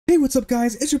what's up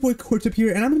guys, it's your boy Cortup here,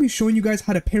 and I'm going to be showing you guys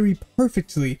how to parry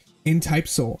perfectly in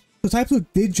typesoul. So typesoul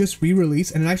did just re-release,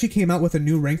 and it actually came out with a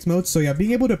new ranked mode, so yeah,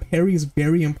 being able to parry is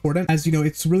very important, as you know,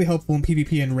 it's really helpful in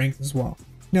PvP and ranked as well.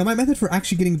 Now, my method for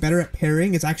actually getting better at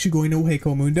parrying is actually going to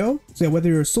Hueco Mundo. So yeah, whether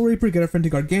you're a Soul Reaper, get a friend to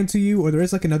guard to you, or there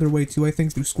is like another way too, I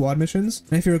think, through squad missions.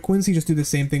 And if you're a Quincy, just do the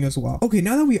same thing as well. Okay,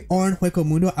 now that we are in Hueco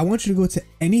Mundo, I want you to go to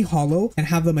any hollow and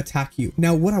have them attack you.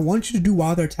 Now, what I want you to do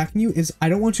while they're attacking you is I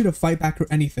don't want you to fight back or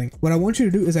anything. What I want you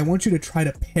to do is I want you to try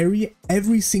to parry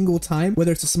every single time,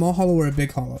 whether it's a small hollow or a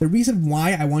big hollow. The reason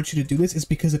why I want you to do this is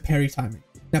because of parry timing.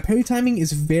 Now, parry timing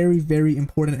is very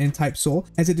important in typesoul,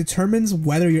 as it determines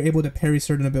whether you're able to parry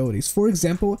certain abilities. For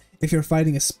example, if you're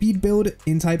fighting a speed build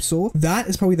in typesoul, that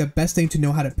is probably the best thing to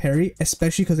know how to parry,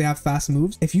 especially because they have fast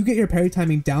moves. If you get your parry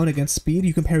timing down against speed,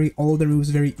 you can parry all of their moves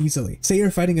very easily. Say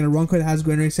you're fighting an Arrancar that has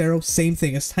Granary Arrow, same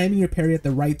thing, it's timing your parry at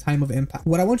the right time of impact.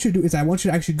 What I want you to do is I want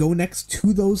you to actually go next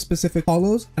to those specific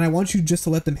hollows, and I want you just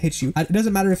to let them hit you. It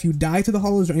doesn't matter if you die to the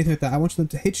hollows or anything like that. I want them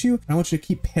to hit you, and I want you to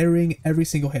keep parrying every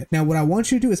single hit. Now, what I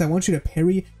want you to do is I want you to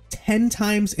parry 10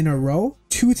 times in a row,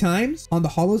 2 times on the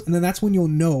hollows, and then that's when you'll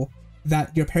know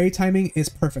that your parry timing is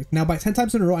perfect. Now, by 10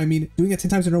 times in a row, I mean doing it 10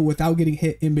 times in a row without getting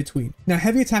hit in between. Now,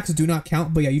 heavy attacks do not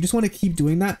count, but yeah, you just want to keep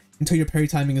doing that until your parry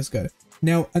timing is good.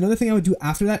 Now, another thing I would do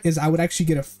after that is I would actually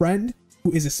get a friend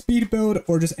who is a speed build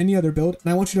or just any other build,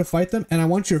 and I want you to fight them, and I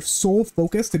want your sole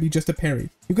focus to be just a parry.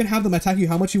 You can have them attack you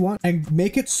how much you want and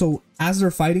make it so as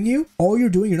they're fighting you, all you're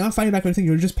doing, you're not fighting back or anything,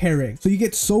 you're just parrying. So you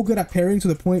get so good at parrying to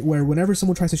the point where whenever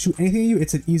someone tries to shoot anything at you,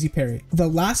 it's an easy parry. The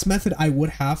last method I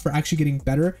would have for actually getting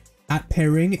better at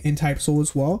parrying in typesoul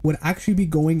as well would actually be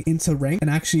going into rank and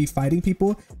actually fighting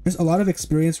people. There's a lot of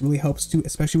experience really helps too,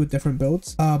 especially with different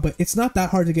builds, but it's not that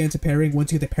hard to get into parrying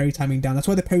once you get the parry timing down. That's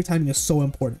why the parry timing is so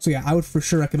important. So yeah, I would for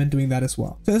sure recommend doing that as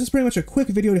well. So this is pretty much a quick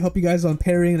video to help you guys on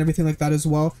parrying and everything like that as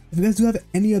well. If you guys do have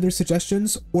any other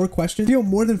suggestions or questions, feel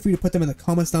more than free to put them in the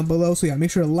comments down below. So yeah,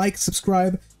 make sure to like,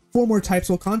 subscribe for more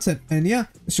typesoul content, and yeah,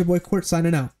 it's your boy Court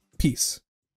signing out. Peace.